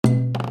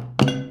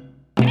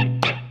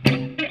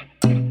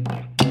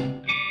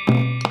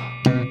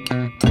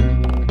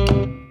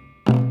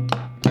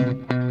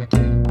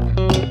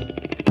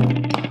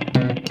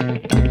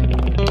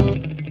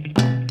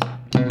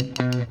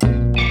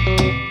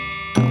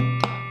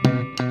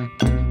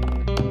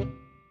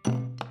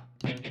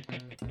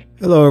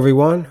Hello,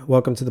 everyone.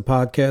 Welcome to the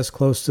podcast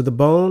Close to the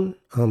Bone.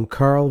 I'm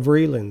Carl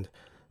Vreeland.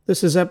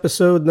 This is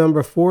episode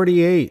number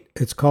 48.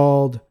 It's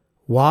called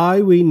Why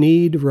We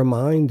Need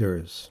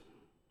Reminders.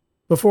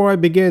 Before I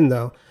begin,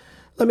 though,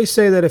 let me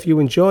say that if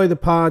you enjoy the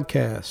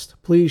podcast,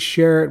 please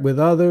share it with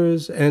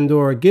others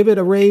and/or give it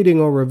a rating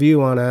or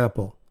review on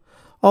Apple.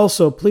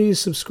 Also, please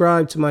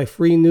subscribe to my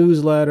free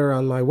newsletter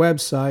on my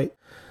website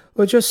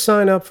or just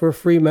sign up for a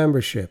free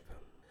membership.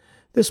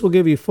 This will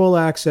give you full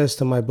access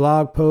to my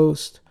blog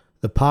post,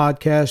 the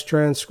podcast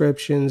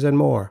transcriptions, and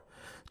more.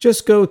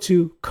 Just go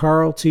to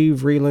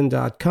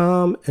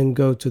carltvreeland.com and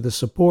go to the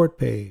support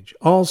page.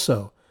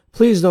 Also,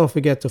 please don't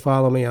forget to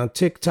follow me on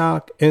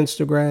TikTok,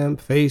 Instagram,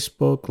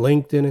 Facebook,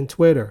 LinkedIn, and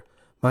Twitter.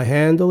 My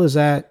handle is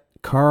at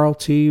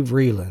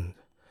carltvreeland.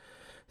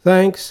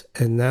 Thanks,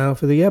 and now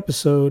for the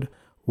episode,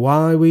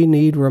 Why We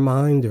Need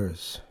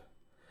Reminders.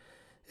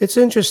 It's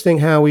interesting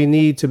how we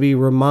need to be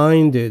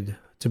reminded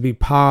to be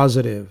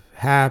positive,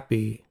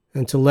 happy,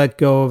 and to let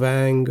go of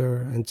anger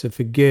and to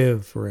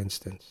forgive, for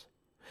instance.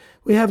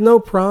 We have no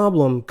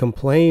problem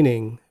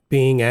complaining,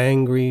 being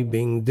angry,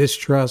 being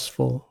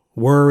distrustful,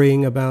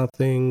 worrying about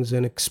things,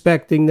 and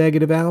expecting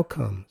negative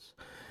outcomes.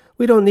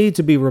 We don't need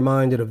to be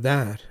reminded of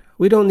that.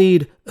 We don't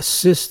need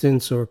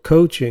assistance or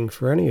coaching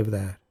for any of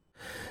that.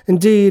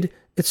 Indeed,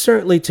 it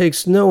certainly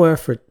takes no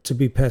effort to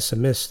be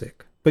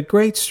pessimistic, but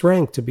great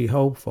strength to be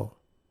hopeful.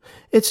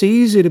 It's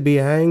easy to be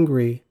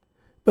angry,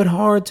 but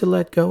hard to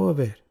let go of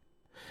it.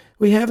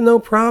 We have no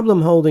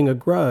problem holding a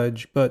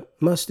grudge, but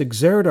must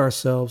exert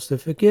ourselves to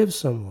forgive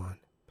someone.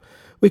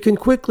 We can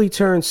quickly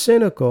turn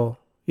cynical,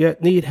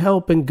 yet need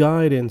help and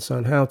guidance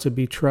on how to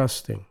be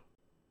trusting.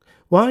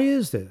 Why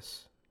is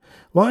this?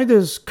 Why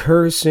does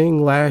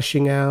cursing,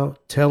 lashing out,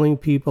 telling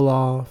people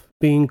off,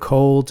 being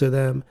cold to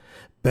them,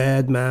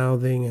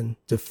 bad-mouthing, and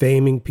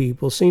defaming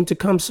people seem to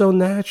come so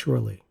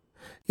naturally?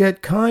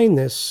 Yet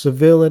kindness,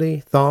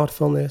 civility,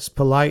 thoughtfulness,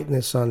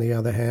 politeness, on the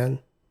other hand,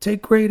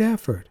 take great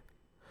effort.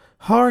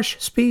 Harsh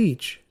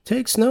speech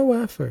takes no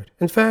effort.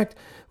 In fact,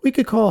 we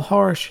could call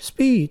harsh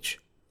speech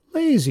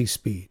lazy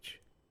speech.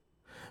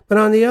 But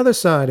on the other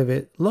side of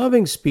it,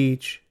 loving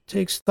speech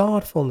takes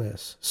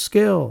thoughtfulness,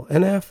 skill,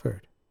 and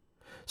effort.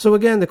 So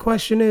again, the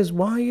question is,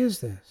 why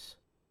is this?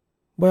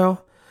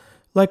 Well,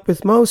 like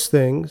with most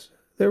things,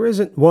 there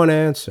isn't one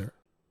answer.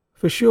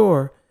 For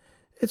sure,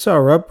 it's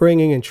our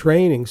upbringing and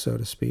training, so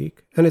to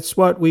speak, and it's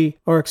what we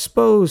are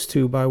exposed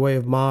to by way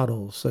of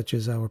models, such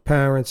as our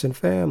parents and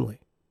family.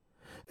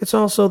 It's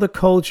also the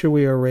culture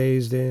we are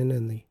raised in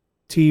and the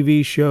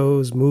TV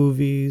shows,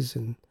 movies,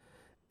 and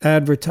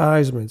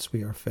advertisements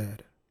we are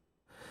fed.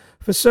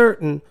 For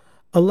certain,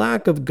 a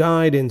lack of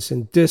guidance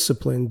and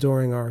discipline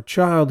during our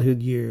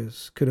childhood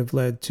years could have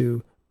led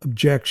to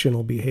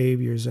objectionable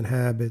behaviors and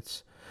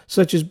habits,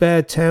 such as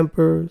bad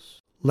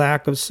tempers,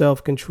 lack of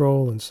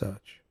self-control, and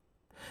such.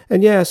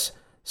 And yes,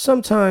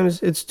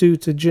 sometimes it's due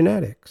to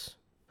genetics.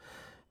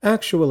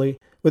 Actually,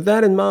 with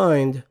that in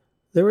mind,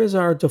 there is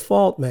our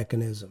default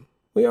mechanism.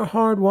 We are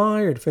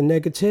hardwired for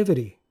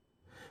negativity.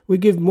 We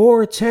give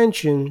more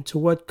attention to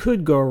what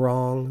could go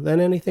wrong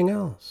than anything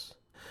else.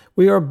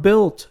 We are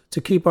built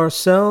to keep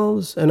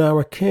ourselves and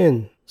our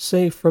kin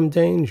safe from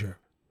danger.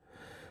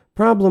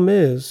 Problem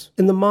is,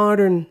 in the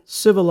modern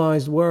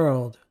civilized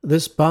world,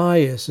 this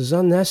bias is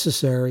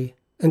unnecessary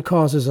and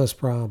causes us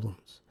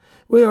problems.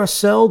 We are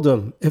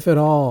seldom, if at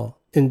all,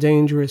 in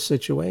dangerous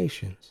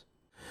situations.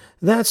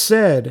 That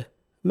said,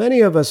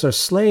 many of us are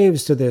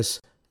slaves to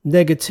this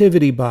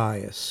negativity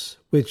bias,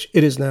 which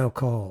it is now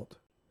called.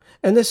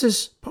 And this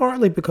is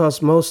partly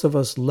because most of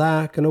us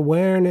lack an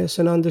awareness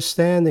and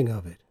understanding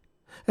of it.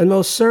 And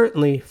most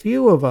certainly,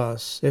 few of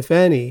us, if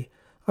any,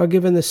 are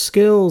given the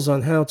skills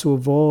on how to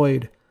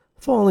avoid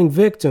falling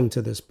victim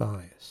to this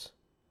bias.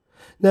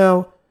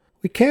 Now,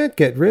 we can't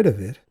get rid of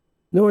it,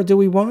 nor do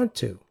we want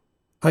to.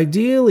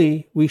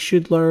 Ideally, we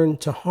should learn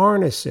to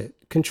harness it,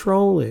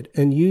 control it,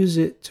 and use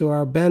it to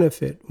our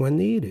benefit when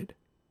needed.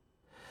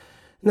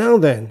 Now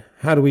then,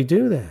 how do we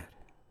do that?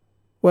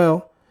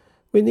 Well,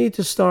 we need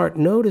to start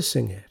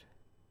noticing it.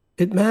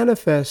 It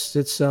manifests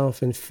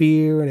itself in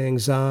fear and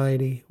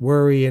anxiety,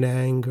 worry and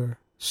anger,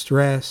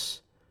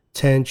 stress,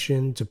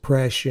 tension,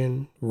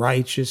 depression,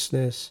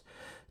 righteousness,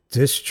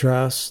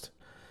 distrust,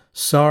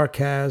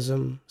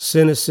 sarcasm,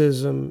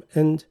 cynicism,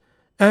 and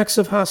acts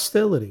of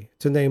hostility,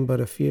 to name but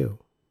a few.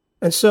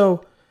 And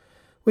so,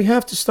 we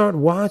have to start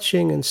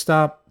watching and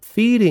stop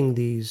feeding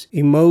these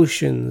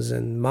emotions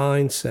and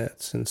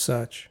mindsets and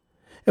such.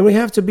 And we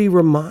have to be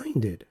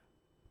reminded,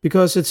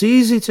 because it's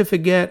easy to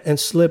forget and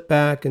slip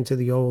back into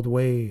the old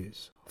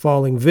ways,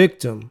 falling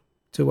victim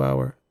to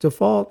our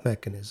default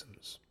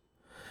mechanisms.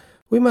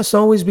 We must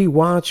always be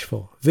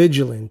watchful,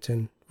 vigilant,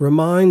 and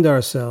remind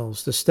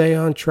ourselves to stay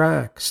on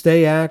track,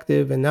 stay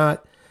active, and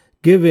not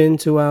give in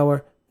to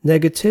our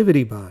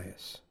negativity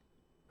bias.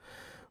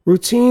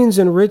 Routines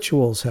and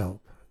rituals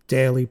help.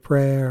 Daily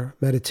prayer,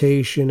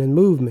 meditation, and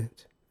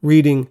movement.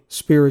 Reading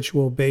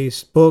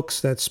spiritual-based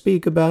books that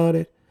speak about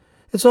it.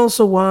 It's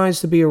also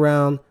wise to be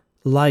around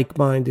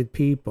like-minded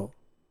people.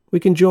 We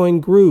can join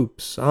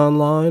groups,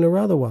 online or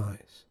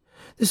otherwise.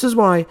 This is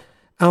why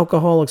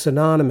Alcoholics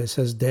Anonymous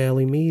has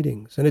daily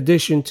meetings, in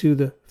addition to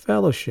the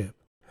fellowship,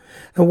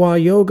 and why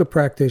yoga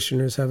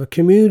practitioners have a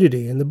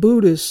community and the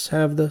Buddhists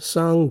have the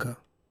Sangha.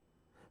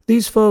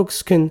 These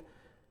folks can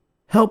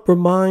help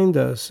remind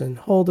us and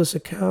hold us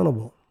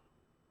accountable.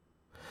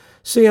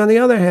 See, on the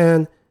other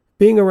hand,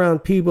 being around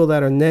people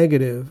that are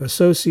negative,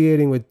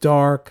 associating with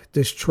dark,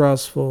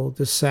 distrustful,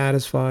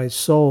 dissatisfied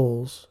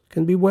souls,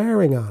 can be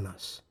wearing on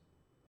us.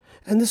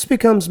 And this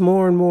becomes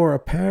more and more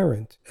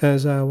apparent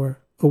as our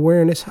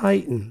awareness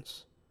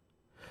heightens.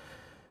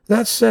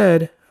 That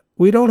said,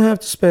 we don't have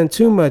to spend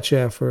too much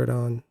effort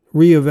on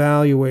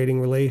reevaluating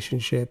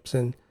relationships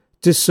and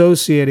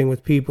dissociating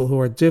with people who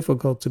are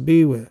difficult to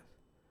be with.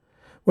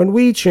 When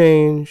we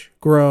change,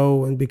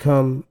 grow, and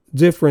become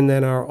different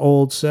than our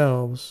old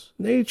selves,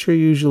 nature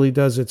usually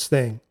does its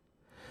thing.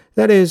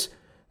 That is,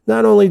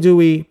 not only do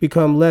we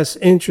become less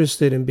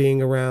interested in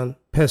being around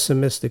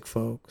pessimistic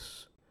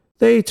folks,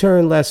 they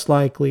turn less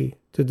likely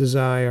to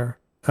desire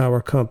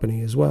our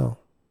company as well.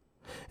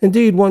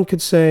 Indeed, one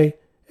could say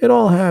it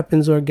all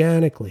happens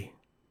organically.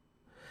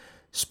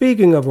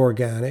 Speaking of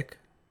organic,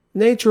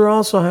 nature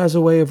also has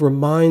a way of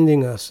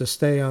reminding us to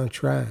stay on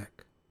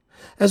track.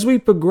 As we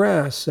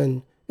progress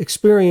and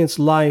experience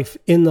life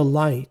in the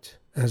light,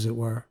 as it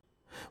were,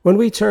 when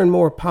we turn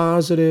more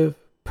positive,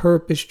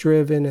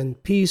 purpose-driven,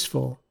 and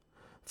peaceful,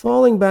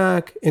 falling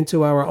back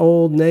into our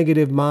old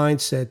negative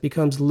mindset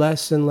becomes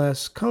less and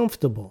less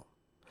comfortable.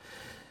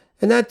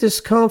 And that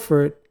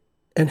discomfort,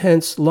 and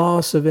hence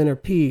loss of inner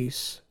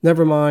peace,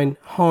 never mind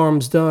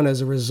harms done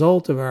as a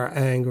result of our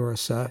anger or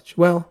such,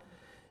 well,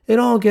 it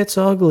all gets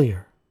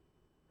uglier.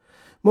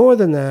 More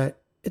than that,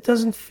 it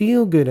doesn't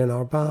feel good in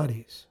our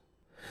bodies.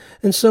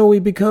 And so we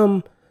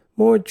become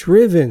more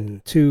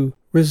driven to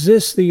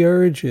resist the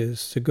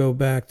urges to go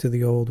back to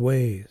the old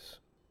ways.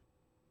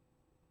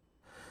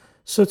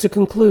 So to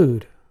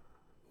conclude,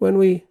 when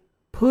we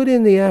put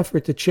in the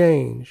effort to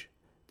change,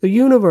 the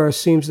universe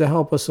seems to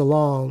help us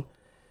along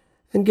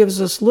and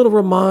gives us little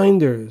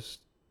reminders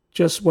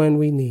just when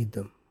we need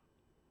them.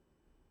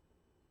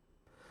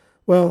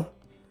 Well,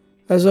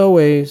 as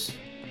always,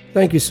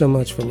 thank you so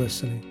much for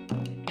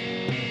listening.